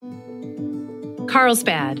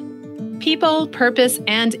Carlsbad, People, Purpose,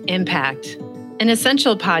 and Impact, an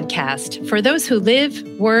essential podcast for those who live,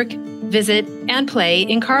 work, visit, and play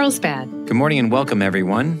in Carlsbad. Good morning and welcome,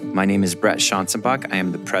 everyone. My name is Brett Schanzenbach. I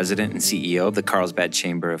am the president and CEO of the Carlsbad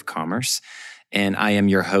Chamber of Commerce, and I am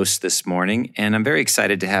your host this morning. And I'm very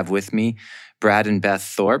excited to have with me Brad and Beth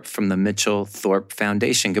Thorp from the Mitchell Thorp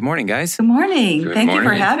Foundation. Good morning, guys. Good morning. Thank you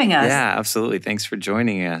for having us. Yeah, absolutely. Thanks for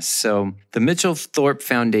joining us. So the Mitchell Thorp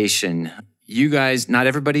Foundation, you guys, not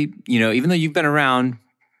everybody, even though you've been around,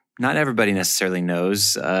 not everybody necessarily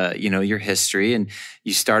knows, your history. And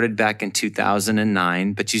you started back in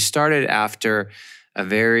 2009, but you started after a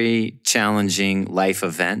very challenging life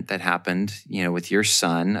event that happened, with your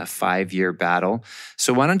son, a 5-year battle.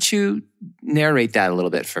 So why don't you narrate that a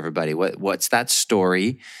little bit for everybody? What's that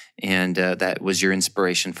story? And that was your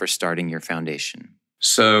inspiration for starting your foundation.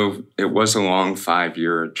 So it was a long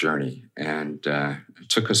 5-year journey, and it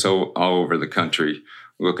took us all over the country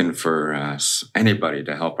looking for anybody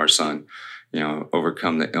to help our son,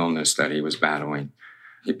 overcome the illness that he was battling.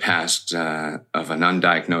 He passed of an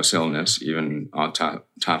undiagnosed illness, even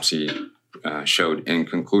autopsy showed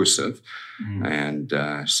inconclusive. And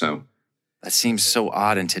so... That seems so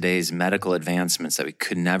odd in today's medical advancements that we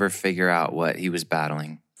could never figure out what he was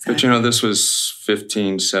battling. But, this was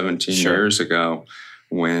 15, 17 years ago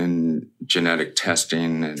when genetic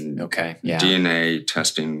testing and DNA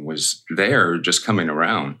testing was there, just coming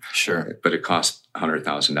around. Sure. But it cost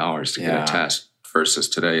 $100,000 to get a test versus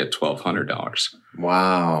today at $1,200.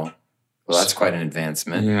 Wow. Well, that's quite an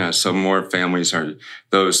advancement. Yeah. So more families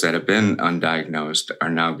those that have been undiagnosed are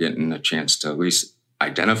now getting a chance to at least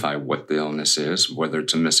identify what the illness is, whether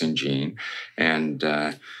it's a missing gene. And,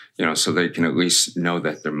 so they can at least know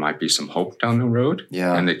that there might be some hope down the road.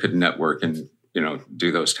 Yeah. And they could network and,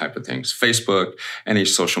 do those type of things. Facebook, any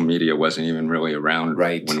social media wasn't even really around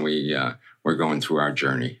when we were going through our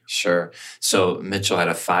journey. Sure. So Mitchell had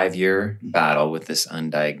a 5-year battle with this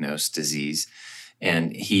undiagnosed disease,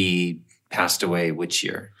 and he passed away which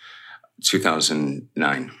year?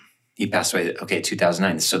 2009. He passed away,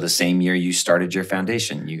 2009. So the same year you started your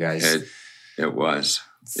foundation, you guys... It was.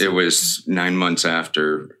 It was 9 months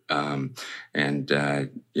after,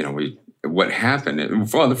 what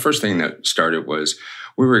happened, well, the first thing that started was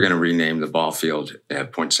we were going to rename the ball field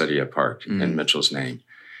at Poinsettia Park in Mitchell's name.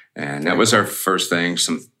 And that was our first thing.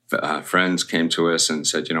 Some friends came to us and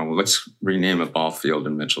said, let's rename a ball field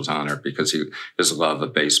in Mitchell's honor because his love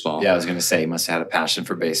of baseball. Yeah, I was going to say he must have had a passion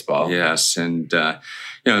for baseball. Yes. And,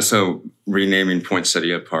 so renaming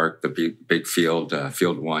Poinsettia Park, the big field,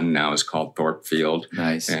 Field 1 now is called Thorp Field.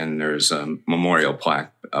 Nice. And there's a memorial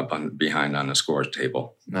plaque up behind on the score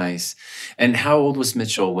table. Nice. And how old was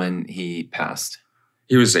Mitchell when he passed?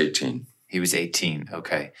 He was 18. He was 18.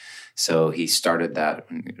 Okay. So he started that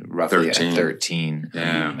roughly 13. At 13.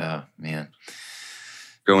 Yeah. Oh, man.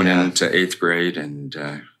 Going into 8th grade. And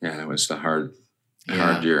that was the hard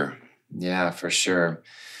year. Yeah, for sure.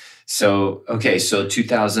 So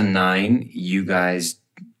 2009, you guys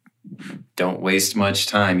don't waste much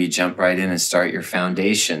time. You jump right in and start your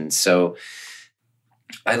foundation. So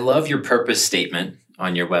I love your purpose statement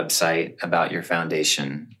on your website about your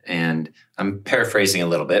foundation. And I'm paraphrasing a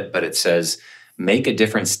little bit, but it says, make a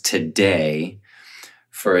difference today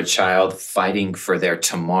for a child fighting for their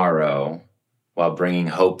tomorrow while bringing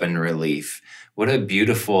hope and relief. What a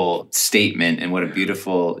beautiful statement and what a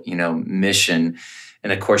beautiful, mission.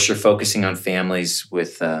 And of course, you're focusing on families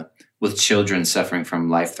with children suffering from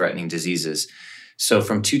life-threatening diseases. So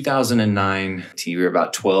from 2009 to you were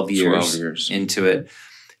about 12 years into it.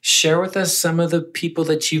 Share with us some of the people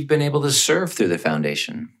that you've been able to serve through the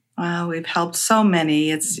foundation. Wow, we've helped so many.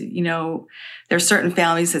 It's, there's certain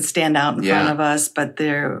families that stand out in front of us, but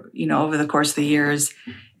they're, over the course of the years,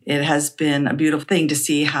 it has been a beautiful thing to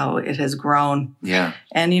see how it has grown. Yeah.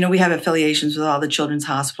 And, we have affiliations with all the children's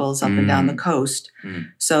hospitals up and down the coast.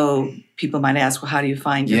 So people might ask, well, how do you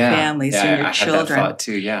find your families and your children? Had that thought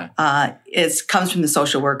too, It comes from the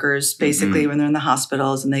social workers, basically, when they're in the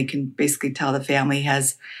hospitals, and they can basically tell the family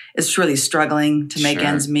is really struggling to make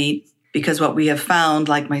ends meet. Because what we have found,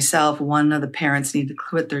 like myself, one of the parents need to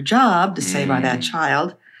quit their job to save on that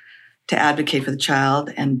child, to advocate for the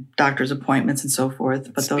child and doctor's appointments and so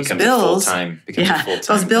forth. But those bills,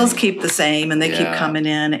 those bills keep the same, and they keep coming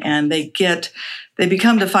in, and they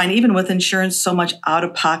become defined, even with insurance, so much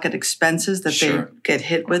out-of-pocket expenses that they get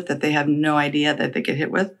hit with that they have no idea that they get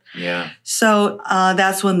hit with. Yeah. So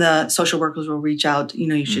that's when the social workers will reach out.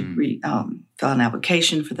 You should fill out an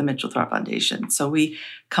application for the Mitchell Thorp Foundation. So we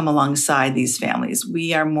come alongside these families.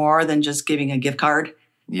 We are more than just giving a gift card.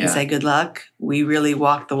 and say good luck. We really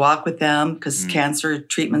walk the walk with them because cancer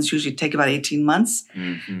treatments usually take about 18 months.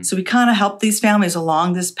 Mm-hmm. So we kind of help these families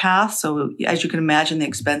along this path. So as you can imagine, the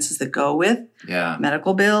expenses that go with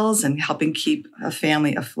medical bills and helping keep a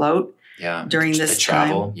family afloat during this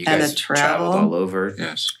travel. time. You guys traveled all over.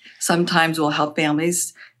 Yes. Sometimes we'll help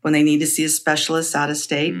families when they need to see a specialist out of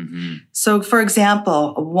state. Mm-hmm. So, for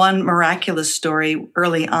example, one miraculous story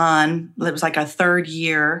early on, it was like our third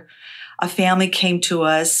year, a family came to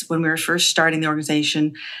us when we were first starting the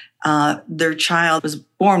organization. Their child was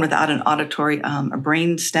born without an auditory, a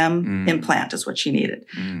brain stem implant is what she needed.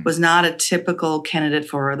 Was not a typical candidate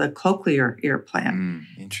for the cochlear implant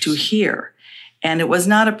to hear. And it was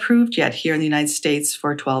not approved yet here in the United States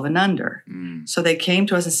for 12 and under. So they came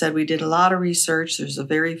to us and said, we did a lot of research. There's a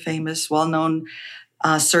very famous, well-known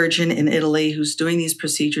surgeon in Italy who's doing these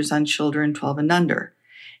procedures on children 12 and under.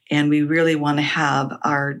 And we really want to have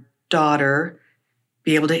our daughter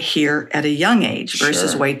be able to hear at a young age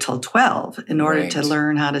versus wait till 12 in order to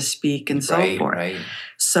learn how to speak and so forth. Right.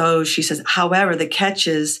 So she says, however, the catch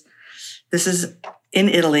is, this is in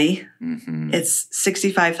Italy. It's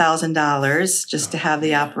 $65,000 just to have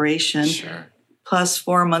the operation, plus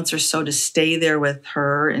 4 months or so to stay there with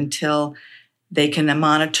her until they can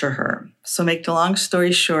monitor her. So make the long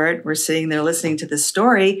story short, we're sitting there listening to this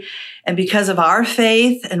story. And because of our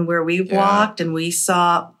faith and where we walked, and we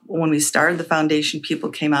saw when we started the foundation, people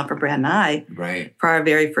came out for Brad and I for our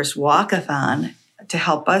very first walk-a-thon to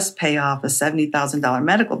help us pay off a $70,000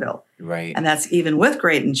 medical bill. Right. And that's even with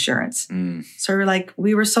great insurance. So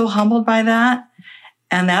we were so humbled by that.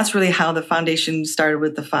 And that's really how the foundation started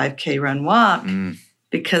with the 5K run walk,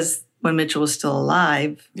 because when Mitchell was still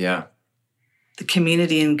alive, the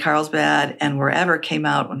community in Carlsbad and wherever came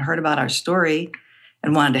out and heard about our story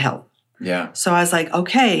and wanted to help. So I was like,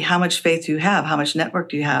 okay, how much faith do you have? How much network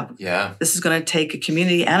do you have? This is going to take a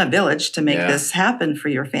community and a village to make this happen for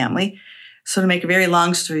your family. So to make a very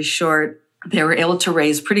long story short, they were able to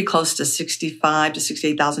raise pretty close to $65,000 to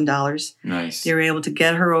 $68,000. Nice. They were able to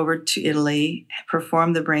get her over to Italy,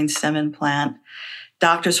 perform the brain stem implant.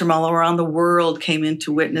 Doctors from all around the world came in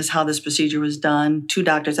to witness how this procedure was done. 2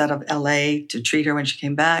 doctors out of LA to treat her when she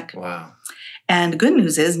came back. Wow. And the good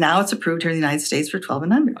news is now it's approved here in the United States for 12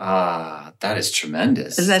 and under. That is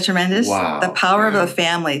tremendous. Isn't that tremendous? Wow. The power of a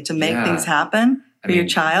family to make things happen for your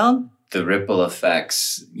child. The ripple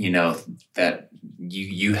effects, that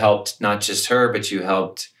you helped not just her, but you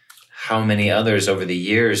helped how many others over the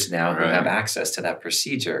years now who have access to that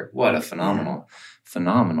procedure. What a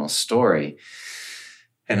phenomenal story.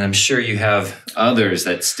 And I'm sure you have others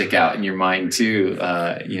that stick out in your mind too,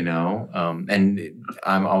 and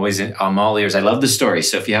I'm all ears. I love the story.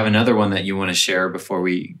 So if you have another one that you want to share before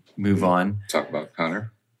we move on. Talk about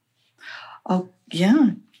Connor. Oh,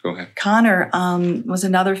 yeah. Go ahead. Connor was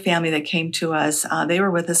another family that came to us. They were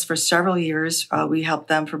with us for several years. We helped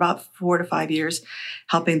them for about 4 to 5 years,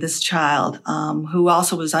 helping this child who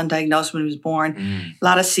also was undiagnosed when he was born. A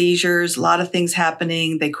lot of seizures, a lot of things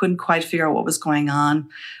happening. They couldn't quite figure out what was going on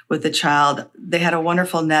with the child. They had a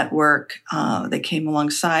wonderful network that came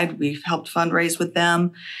alongside. We helped fundraise with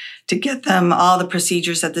them to get them all the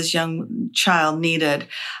procedures that this young child needed.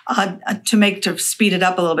 To speed it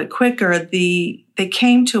up a little bit quicker, they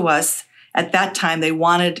came to us at that time. They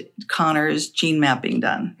wanted Connor's gene mapping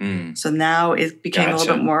done. So now it became a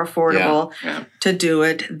little bit more affordable to do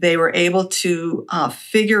it. They were able to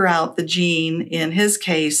figure out the gene in his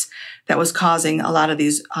case that was causing a lot of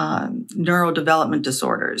these neurodevelopment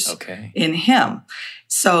disorders in him.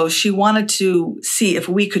 So she wanted to see if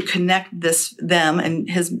we could connect them and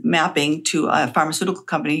his mapping to a pharmaceutical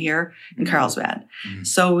company here in Carlsbad.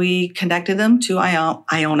 So we connected them to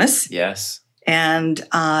Ionis. Yes. And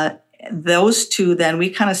those two, then we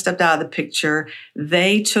kind of stepped out of the picture.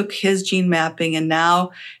 They took his gene mapping and now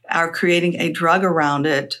are creating a drug around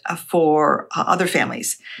it for other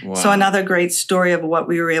families. Wow. So another great story of what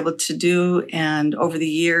we were able to do, and over the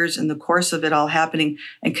years in the course of it all happening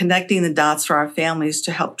and connecting the dots for our families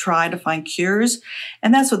to help try to find cures.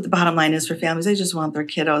 And that's what the bottom line is for families. They just want their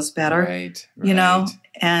kiddos better,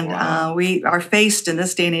 and we are faced in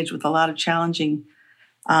this day and age with a lot of challenging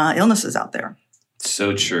illnesses out there.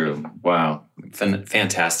 So true. Wow.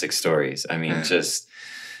 Fantastic stories. I mean, just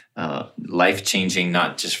life-changing,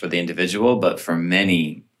 not just for the individual, but for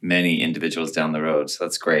many, many individuals down the road. So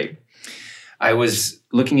that's great. I was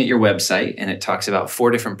looking at your website, and it talks about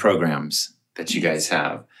 4 different programs that you guys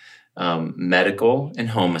have. Medical and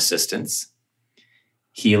home assistance,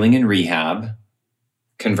 healing and rehab,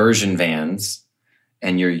 conversion vans,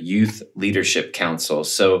 and your youth leadership council.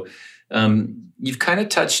 So you've kind of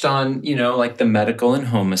touched on, like the medical and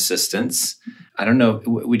home assistance. I don't know.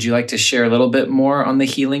 Would you like to share a little bit more on the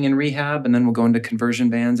healing and rehab, and then we'll go into conversion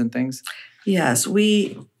vans and things? Yes.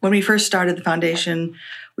 When we first started the foundation,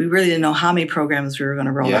 we really didn't know how many programs we were going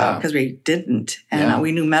to roll out because we didn't. And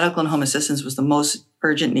we knew medical and home assistance was the most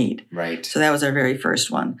urgent need. Right. So that was our very first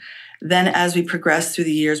one. Then as we progressed through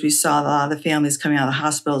the years, we saw a lot of the families coming out of the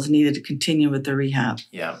hospitals needed to continue with the rehab.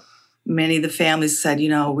 Yeah. Many of the families said,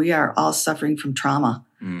 we are all suffering from trauma.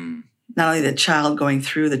 Not only the child going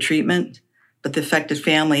through the treatment, but the affected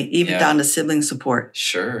family, even down to sibling support.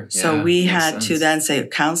 Sure. So we had to then say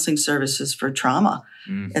counseling services for trauma.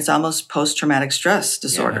 It's almost post-traumatic stress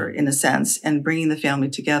disorder in a sense, and bringing the family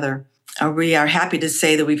together. We are happy to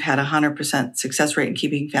say that we've had a 100% success rate in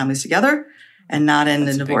keeping families together and not in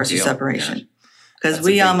the divorce or separation. Because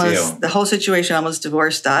the whole situation almost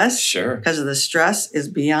divorced us. Sure. Because of the stress is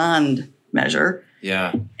beyond measure.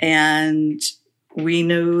 Yeah. And we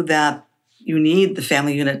knew that you need the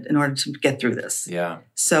family unit in order to get through this. Yeah.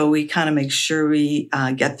 So we kind of make sure we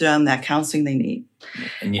get them that counseling they need.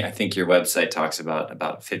 And I think your website talks about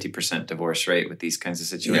 50% divorce rate with these kinds of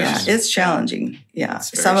situations. Yeah, it's challenging. Yeah.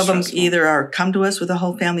 Some of them either come to us with a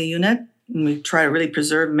whole family unit, and we try to really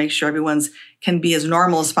preserve and make sure everyone's can be as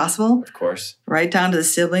normal as possible. Of course. Right down to the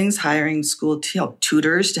siblings, hiring school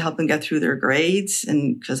tutors to help them get through their grades.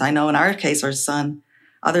 And because I know in our case, our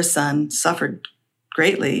other son suffered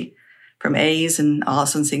greatly from A's, and all of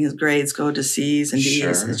a sudden seeing his grades go to C's and D's.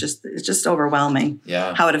 Sure. It's just overwhelming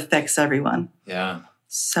how it affects everyone. Yeah.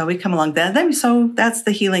 So we come along that. So that's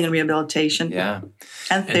the healing and rehabilitation. Yeah.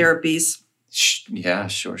 And therapies. Yeah,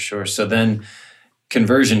 sure. So then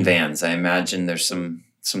conversion vans, I imagine there's some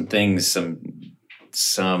things,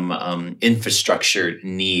 some infrastructure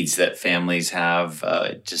needs that families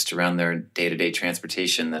have just around their day-to-day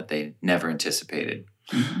transportation that they never anticipated.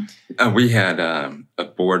 Mm-hmm. We had a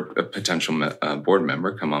potential board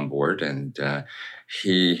member come on board, and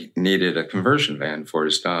he needed a conversion van for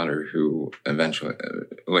his daughter, who eventually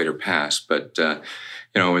later passed. But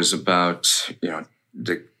it was about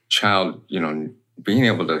the child being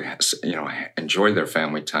able to enjoy their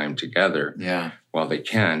family time together. Yeah. While they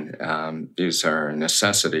can. These are a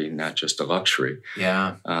necessity, not just a luxury.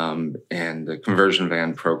 Yeah. And the conversion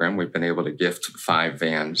van program, we've been able to gift 5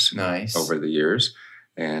 vans over the years.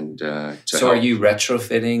 And so are you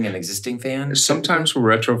retrofitting an existing van? Sometimes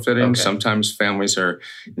we're retrofitting. Okay. Sometimes families are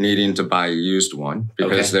needing to buy a used one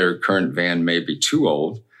because their current van may be too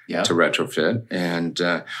old to retrofit. And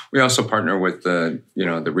we also partner with the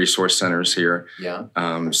resource centers here. Yeah.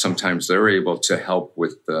 Sometimes they're able to help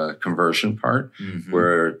with the conversion part,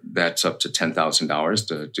 where that's up to $10,000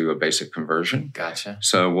 to do a basic conversion. Gotcha.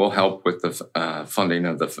 So we'll help with the funding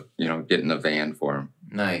of getting the van for them.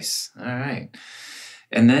 Nice. All right.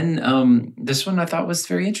 And then this one I thought was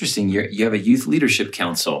very interesting. You have a youth leadership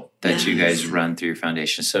council that you guys run through your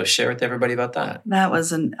foundation. So share with everybody about that. That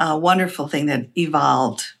was a wonderful thing that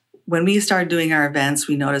evolved. When we started doing our events,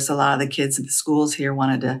 we noticed a lot of the kids in the schools here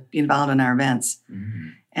wanted to be involved in our events. Mm-hmm.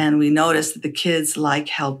 And we noticed that the kids like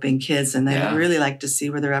helping kids, and they really like to see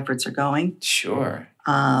where their efforts are going. Sure.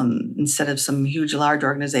 Instead of some huge, large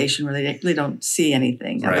organization where they really don't see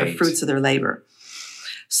anything of the fruits of their labor.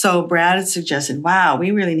 So Brad had suggested, wow,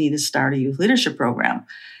 we really need to start a youth leadership program.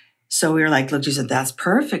 So we were like, look, you said, that's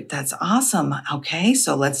perfect. That's awesome. Okay,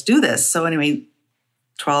 so let's do this. So anyway,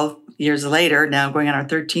 12 years later, now going on our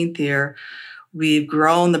 13th year, we've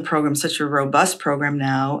grown the program, such a robust program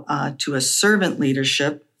now, to a servant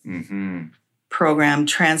leadership program,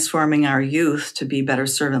 transforming our youth to be better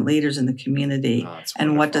servant leaders in the community.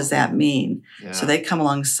 And what does that mean? Yeah. So they come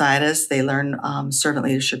alongside us. They learn servant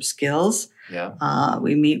leadership skills. Yeah.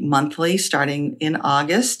 We meet monthly starting in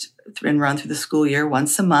August and run through the school year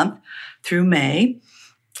once a month through May.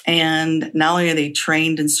 And not only are they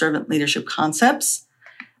trained in servant leadership concepts,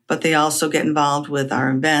 but they also get involved with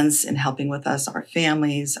our events and helping with us, our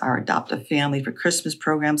families, our adoptive family for Christmas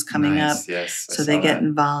programs coming up. Yes, so they get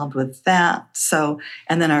involved with that. So,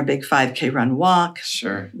 and then our big 5K run walk.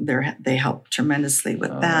 Sure. They help tremendously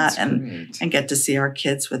with that and get to see our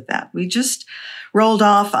kids with that. We just rolled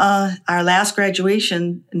off our last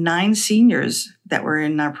graduation, 9 seniors that were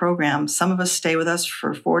in our program. Some of us stay with us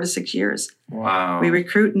for 4 to 6 years. Wow. We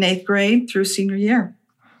recruit in 8th grade through senior year.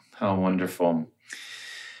 How wonderful.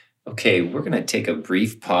 Okay, we're going to take a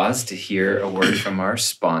brief pause to hear a word from our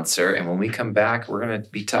sponsor. And when we come back, we're going to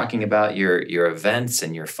be talking about your events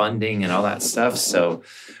and your funding and all that stuff. So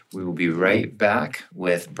we will be right back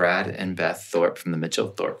with Brad and Beth Thorp from the Mitchell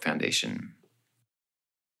Thorp Foundation.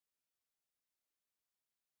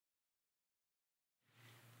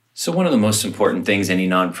 So one of the most important things any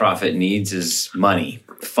nonprofit needs is money,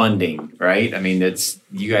 funding, right? I mean,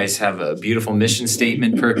 you guys have a beautiful mission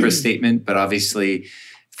statement, purpose statement, but obviously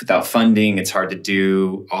without funding, it's hard to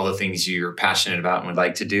do all the things you're passionate about and would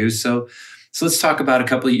like to do. So let's talk about a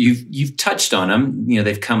couple. You've touched on them.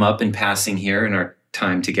 They've come up in passing here in our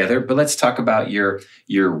time together. But let's talk about your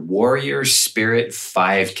Warrior Spirit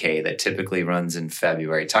 5K that typically runs in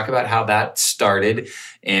February. Talk about how that started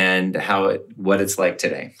and what it's like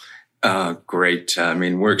today. Great. I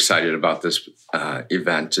mean, we're excited about this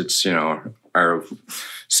event. It's our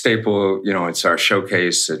staple. It's our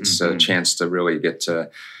showcase. It's a chance to really get to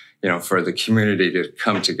for the community to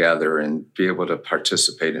come together and be able to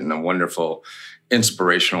participate in a wonderful,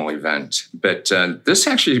 inspirational event. But this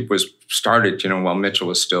actually was started, while Mitchell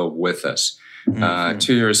was still with us.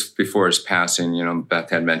 2 years before his passing, Beth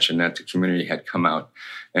had mentioned that the community had come out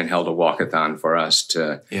and held a walkathon for us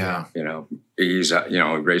to, ease,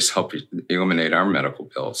 help eliminate our medical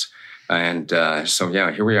bills. And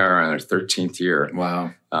here we are on our 13th year.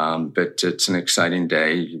 Wow. But it's an exciting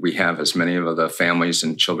day. We have as many of the families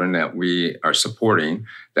and children that we are supporting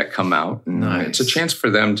that come out. And nice. It's a chance for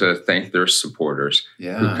them to thank their supporters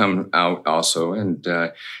who come out also and,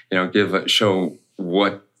 show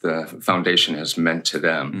what the foundation has meant to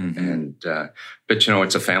them. And, but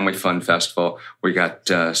it's a family fun festival. We got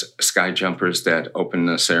sky jumpers that open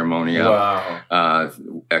the ceremony up. Wow.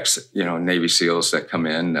 Navy SEALs that come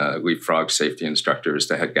in, leapfrog safety instructors,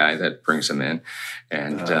 the head guy that brings them in.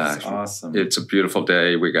 And that's awesome. It's a beautiful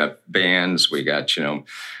day. We got bands, we got,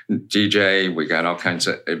 DJ, we got all kinds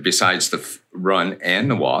of, besides the run and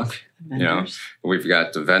the walk. We've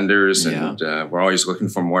got the vendors and we're always looking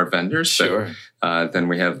for more vendors. Sure. But then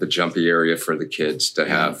we have the jumpy area for the kids to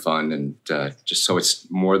have fun and just so it's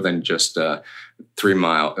more than just a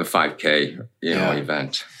 5K,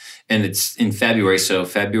 event. And it's in February. So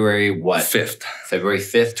February what? 5th. February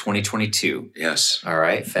 5th, 2022. Yes. All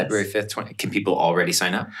right. February 5th, Can people already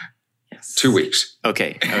sign up? 2 weeks.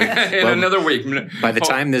 Okay. In another week. By the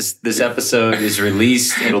time this episode is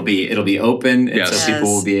released, it'll be open, and so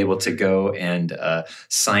people will be able to go and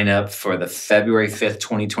sign up for the February 5th,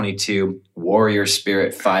 2022 Warrior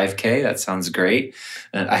Spirit 5K. That sounds great.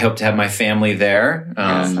 And I hope to have my family there.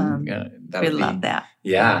 Awesome. We love that.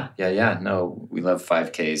 Yeah. No, we love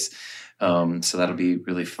 5Ks. So that'll be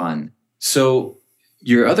really fun. So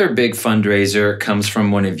your other big fundraiser comes from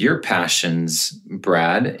one of your passions,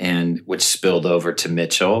 Brad, and which spilled over to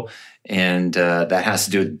Mitchell, and that has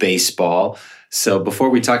to do with baseball. So before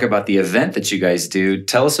we talk about the event that you guys do,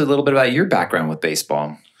 tell us a little bit about your background with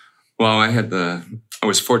baseball. Well, I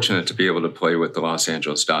was fortunate to be able to play with the Los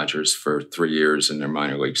Angeles Dodgers for 3 years in their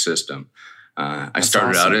minor league system. I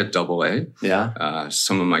started out at AA. Yeah.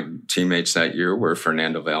 Some of my teammates that year were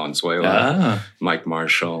Fernando Valenzuela, Mike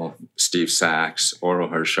Marshall, Steve Sachs, Oral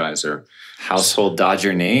Hershiser. Household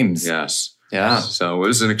Dodger names. Yes. Yeah. So it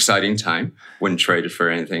was an exciting time. Wouldn't trade it for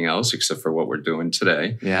anything else except for what we're doing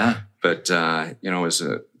today. Yeah. But, it was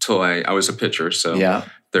till I was a pitcher. So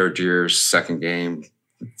third year, second game,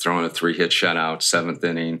 throwing a 3-hit shutout, 7th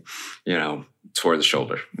inning, tore the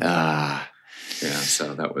shoulder. Yeah,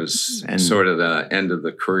 so that was sort of the end of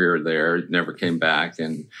the career there. Never came back.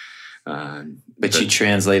 But you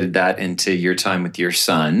translated that into your time with your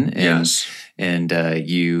son. And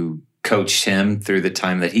you coached him through the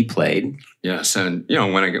time that he played. Yes, and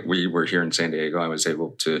when we were here in San Diego, I was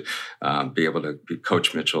able to be able to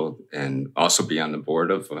coach Mitchell and also be on the board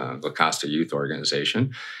of La Costa Youth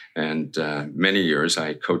Organization. And many years,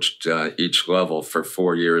 I coached each level for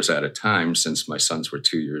 4 years at a time since my sons were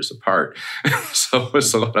 2 years apart. So it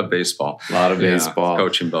was a lot of baseball.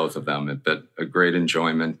 Coaching both of them, but a great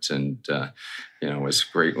enjoyment and, it was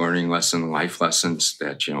great learning life lessons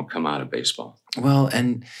that, come out of baseball. Well,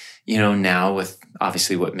 and, now with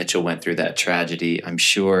obviously what Mitchell went through, that tragedy, I'm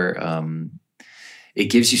sure it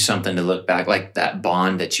gives you something to look back, like that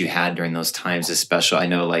bond that you had during those times is special. I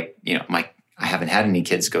know, I haven't had any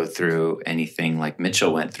kids go through anything like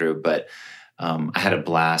Mitchell went through, but I had a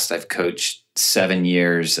blast. I've coached 7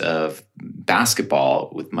 years of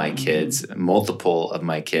basketball with my kids, multiple of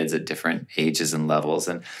my kids at different ages and levels.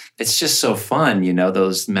 And it's just so fun,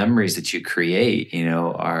 those memories that you create,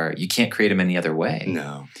 you can't create them any other way.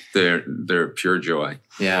 No, they're pure joy.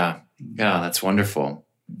 Yeah, that's wonderful.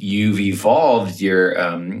 You've evolved your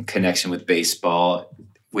connection with baseball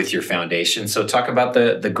with your foundation. So talk about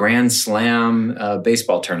the Grand Slam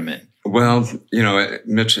baseball tournament. Well,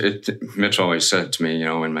 Mitch always said to me,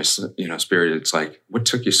 in my, spirit, it's like, what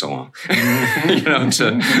took you so long,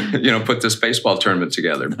 to, put this baseball tournament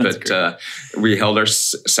together? But we held our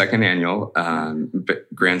second annual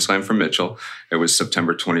Grand Slam for Mitchell. It was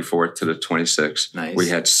September 24th to the 26th. Nice. We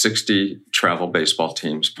had 60 travel baseball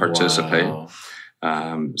teams participate. Wow.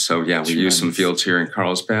 We used some fields here in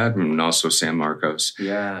Carlsbad and also San Marcos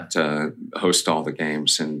to host all the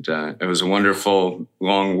games. And it was a wonderful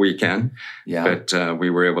long weekend. Yeah. But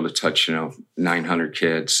we were able to touch, 900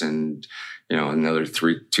 kids and, another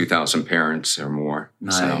 2,000 parents or more.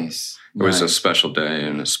 Nice. So it was a special day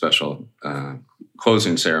and a special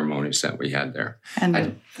closing ceremonies that we had there. And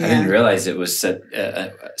I didn't realize it was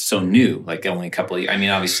so new, like only a couple of years. I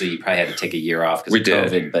mean, obviously you probably had to take a year off because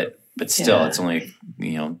of COVID, but still, it's only,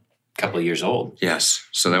 a couple of years old. Yes.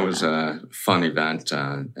 So that was a fun event.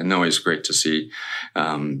 And always great to see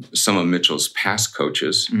some of Mitchell's past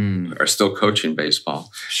coaches are still coaching baseball.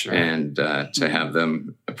 Sure. And to have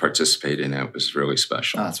them participate in it was really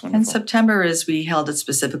special. Oh, that's wonderful. And September we held it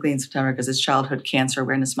specifically in September because it's Childhood Cancer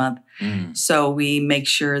Awareness Month. So we make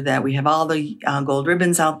sure that we have all the gold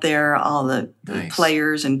ribbons out there, all the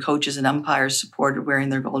players and coaches and umpires supported wearing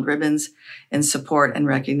their gold ribbons in support and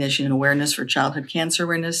recognition and awareness for childhood cancer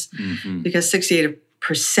awareness. Because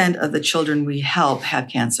 68% of the children we help have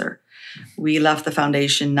cancer. We left the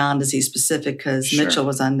foundation non-disease specific because Mitchell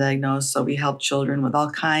was undiagnosed, so we help children with all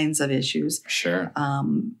kinds of issues. Sure.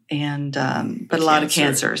 But a lot of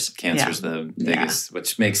cancers. Cancer's the biggest,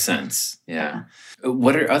 which makes sense. Yeah.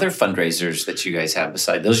 What are other fundraisers that you guys have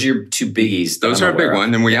beside? Those are your two biggies. Those are a big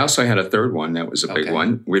one. And we also had a third one that was a big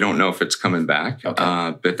one. We don't know if it's coming back,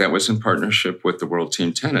 but that was in partnership with the World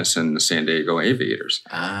Team Tennis and the San Diego Aviators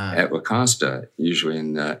at La Costa, usually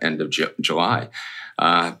in the end of July.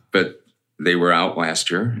 But they were out last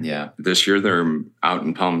year. Yeah. This year they're out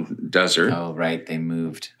in Palm Desert. Oh, right. They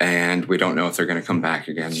moved. And we don't know if they're going to come back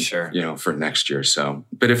again, for next year. So,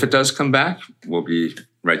 but if it does come back, we'll be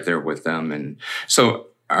right there with them. And so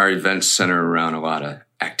our events center around a lot of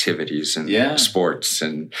activities and sports.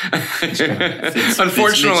 And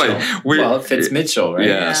unfortunately, it fits Mitchell, right?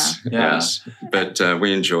 Yes. But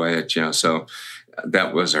we enjoy it, so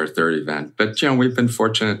that was our third event. But, we've been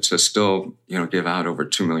fortunate to still, give out over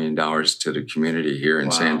 $2 million to the community here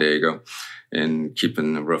in San Diego and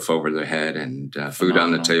keeping the roof over their head and food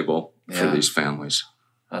on the table for these families.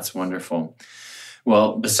 That's wonderful.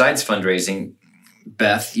 Well, besides fundraising,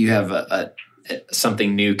 Beth, you have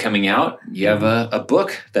something new coming out. You have a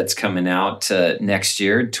book that's coming out next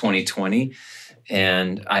year, 2020.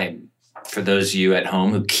 And for those of you at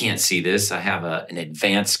home who can't see this, I have an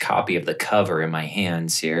advanced copy of the cover in my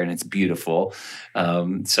hands here, and it's beautiful.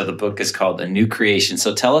 So the book is called A New Creation.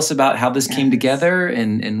 So tell us about how this came together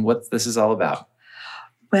and what this is all about.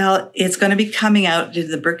 Well, it's going to be coming out to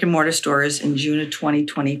the brick and mortar stores in June of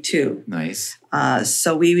 2022. Nice.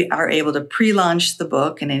 So we are able to pre-launch the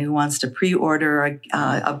book, and anyone who wants to pre-order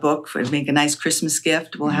a book to make a nice Christmas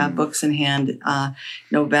gift, we'll have books in hand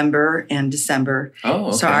November and December. Oh,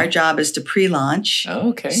 okay. So our job is to pre-launch.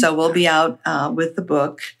 Oh, okay. So we'll be out with the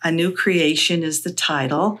book. A New Creation is the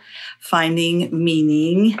title. Finding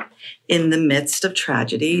Meaning in the Midst of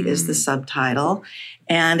Tragedy is the subtitle.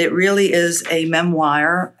 And it really is a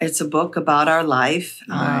memoir. It's a book about our life.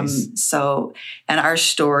 Nice. And our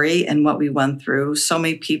story and what we went through. So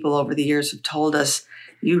many people over the years have told us,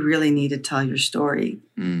 you really need to tell your story.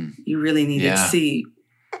 You really need to see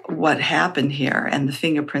what happened here and the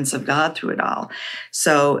fingerprints of God through it all.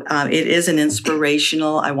 So it is an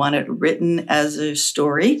inspirational. I want it written as a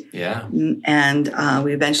story. Yeah. And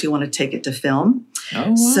we eventually want to take it to film. Oh,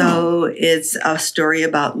 wow. So it's a story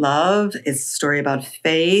about love. It's a story about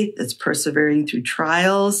faith. It's persevering through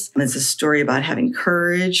trials. It's a story about having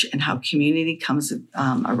courage and how community comes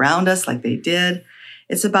around us like they did.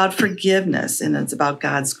 It's about forgiveness, and it's about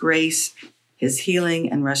God's grace, His healing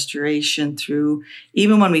and restoration through,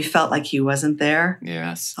 even when we felt like He wasn't there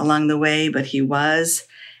along the way, but He was.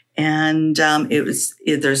 And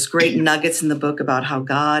there's great nuggets in the book about how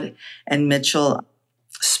God and Mitchell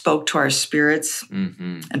spoke to our spirits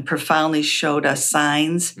and profoundly showed us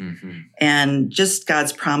signs and just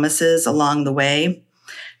God's promises along the way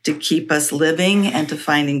to keep us living and to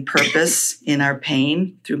finding purpose in our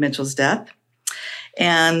pain through Mitchell's death.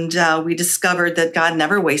 And we discovered that God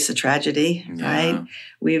never wastes a tragedy, right?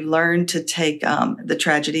 We've learned to take the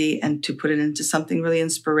tragedy and to put it into something really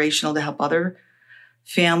inspirational to help other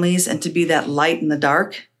families and to be that light in the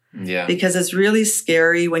dark Yeah. Because it's really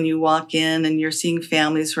scary when you walk in and you're seeing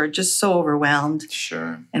families who are just so overwhelmed.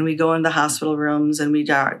 Sure. And we go into the hospital rooms and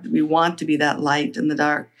we want to be that light in the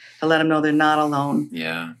dark to let them know they're not alone.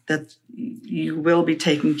 Yeah. That you will be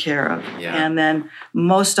taken care of. Yeah. And then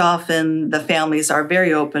most often the families are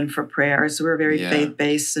very open for prayers. So we're very Yeah.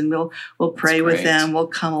 faith-based, and we'll pray with them. We'll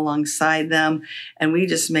come alongside them. And we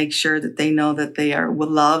just make sure that they know that they are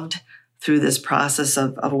loved through this process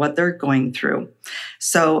of what they're going through.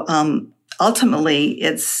 So ultimately,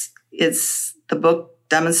 it's the book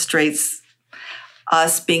demonstrates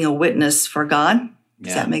us being a witness for God.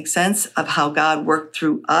 Does that make sense? Of how God worked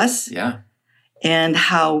through us. Yeah. And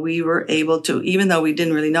how we were able to, even though we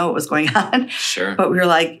didn't really know what was going on, Sure. but we were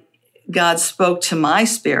like, God spoke to my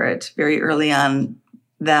spirit very early on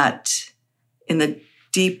that in the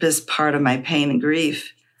deepest part of my pain and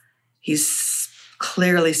grief, He's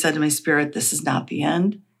clearly said to my spirit, this is not the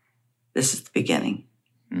end. This is the beginning.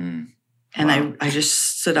 Mm. And Wow. I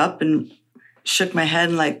just stood up and shook my head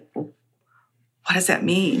and like, what does that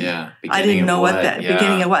mean? Yeah. I didn't know what that,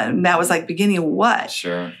 beginning of what? And that was like, beginning of what?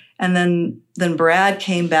 Sure. And then Brad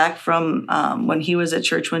came back from when he was at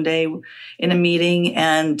church one day in a meeting,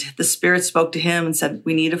 and the Spirit spoke to him and said,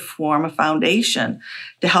 we need to form a foundation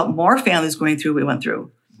to help more families going through what we went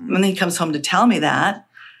through. Mm-hmm. And then he comes home to tell me that.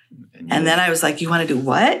 And then I was like, you want to do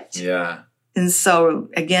what? Yeah. And so,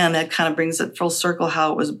 again, that kind of brings it full circle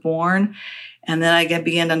how it was born. And then I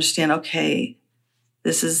began to understand, okay,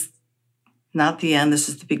 this is not the end. This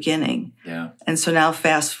is the beginning. Yeah. And so now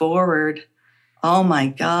fast forward, oh my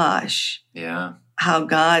gosh. Yeah. How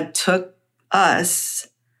God took us,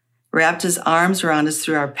 wrapped His arms around us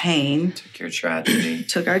through our pain. Took your tragedy.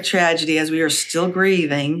 Took our tragedy as we were still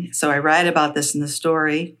grieving. So I write about this in the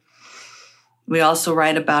story. We also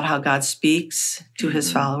write about how God speaks to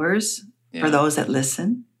His followers, for those that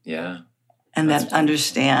listen. Yeah. And that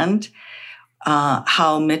understand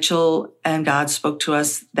how Mitchell and God spoke to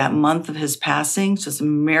us that month of his passing. So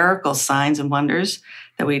some miracle signs and wonders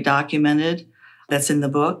that we documented. That's in the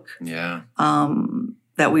book. Yeah.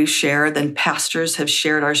 That we've shared. Then pastors have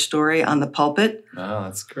shared our story on the pulpit. Oh,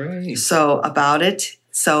 that's great. So about it.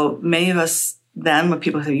 So many of us then, when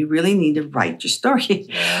people say, you really need to write your story.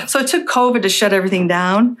 Yeah. So it took COVID to shut everything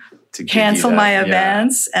down, to cancel my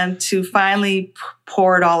events, and to finally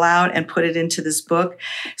pour it all out and put it into this book.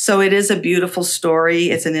 So it is a beautiful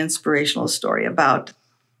story. It's an inspirational story about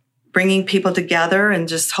bringing people together and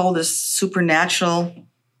just hold this supernatural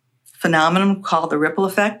phenomenon called the ripple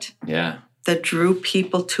effect. Yeah. That drew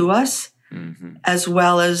people to us, as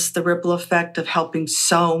well as the ripple effect of helping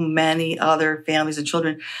so many other families and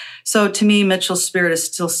children. So to me, Mitchell's spirit is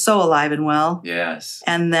still so alive and well. Yes.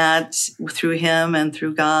 And that through him and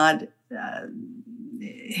through God,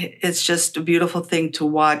 it's just a beautiful thing to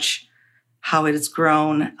watch how it has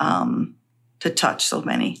grown to touch so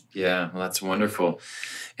many. Yeah, well, that's wonderful.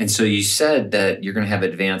 And so you said that you're going to have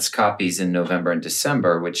advanced copies in November and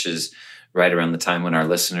December, which is right around the time when our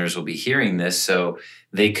listeners will be hearing this. So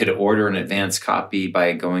they could order an advanced copy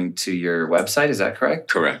by going to your website. Is that correct?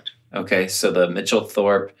 Correct. Okay. So the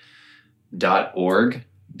mitchellthorp.org,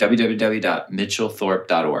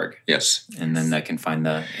 www.mitchellthorp.org. Yes. And then I can find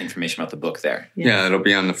the information about the book there. Yeah, it'll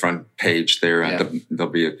be on the front page there.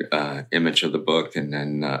 There'll be an image of the book, and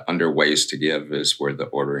then under ways to give is where the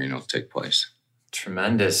ordering will take place.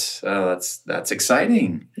 Tremendous. Oh, that's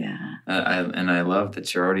exciting. Yeah. I love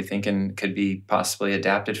that you're already thinking could be possibly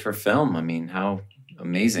adapted for film. I mean, how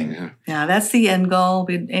amazing. Yeah, that's the end goal.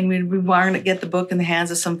 We want to get the book in the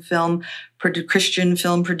hands of some Christian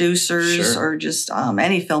film producers, or just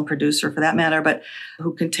any film producer for that matter, but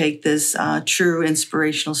who can take this true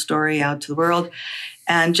inspirational story out to the world.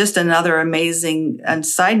 And just another amazing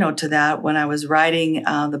side note to that, when I was writing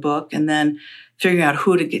the book and then figuring out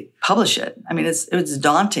who to publish it. I mean, it was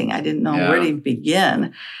daunting. I didn't know where to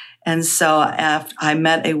begin. And so I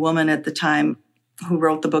met a woman at the time who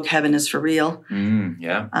wrote the book Heaven is for Real. And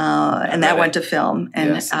that went to film.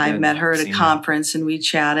 And yes, I met her at a conference and we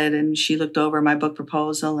chatted, and she looked over my book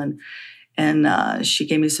proposal and she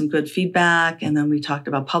gave me some good feedback. And then we talked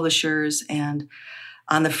about publishers. And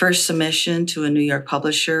on the first submission to a New York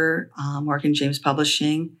publisher, Morgan James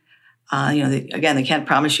Publishing, they can't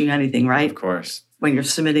promise you anything, right? Of course. When you're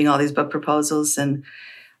submitting all these book proposals. And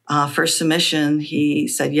first submission, he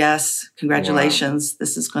said, yes, congratulations. Wow.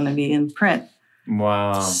 This is going to be in print.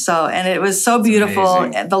 Wow. So, and it was so beautiful.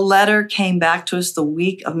 Amazing. The letter came back to us the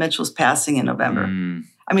week of Mitchell's passing in November.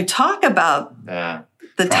 I mean, talk about the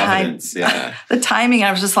time, the timing. I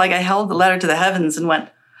was just like, I held the letter to the heavens and went,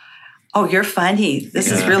 oh, you're funny.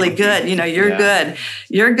 This is really good. You're good.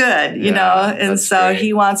 You're good, And so great.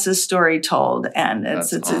 He wants his story told. And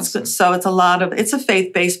it's awesome. So it's it's a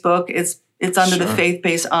faith-based book. It's under the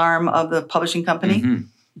faith-based arm of the publishing company. Mm-hmm.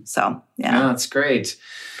 So, yeah. No, that's great.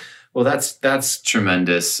 Well, that's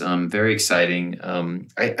tremendous. Very exciting.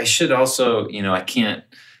 I should also, I can't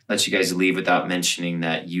let you guys leave without mentioning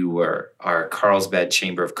that you were our Carlsbad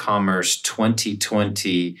Chamber of Commerce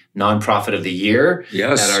 2020 Nonprofit of the Year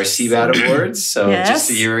at our CBAT Awards. So just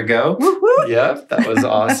a year ago. Yep, that was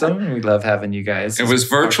awesome. We love having you guys. It was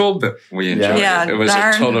virtual, but we enjoyed it. It was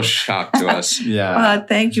a total shock to us.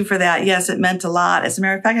 Thank you for that. Yes, it meant a lot. As a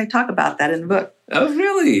matter of fact, I talk about that in the book. Oh,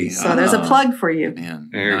 really? So there's a plug for you. Man,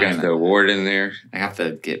 you got the award in there. I have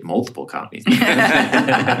to get multiple copies.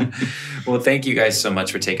 Well, thank you guys so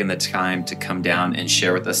much for taking the time to come down and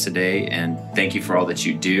share with us today. And thank you for all that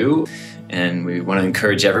you do. And we want to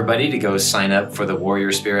encourage everybody to go sign up for the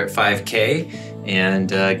Warrior Spirit 5K and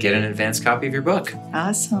get an advanced copy of your book.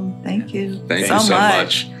 Awesome. Thank you. Thank you so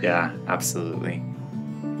much. Yeah, absolutely.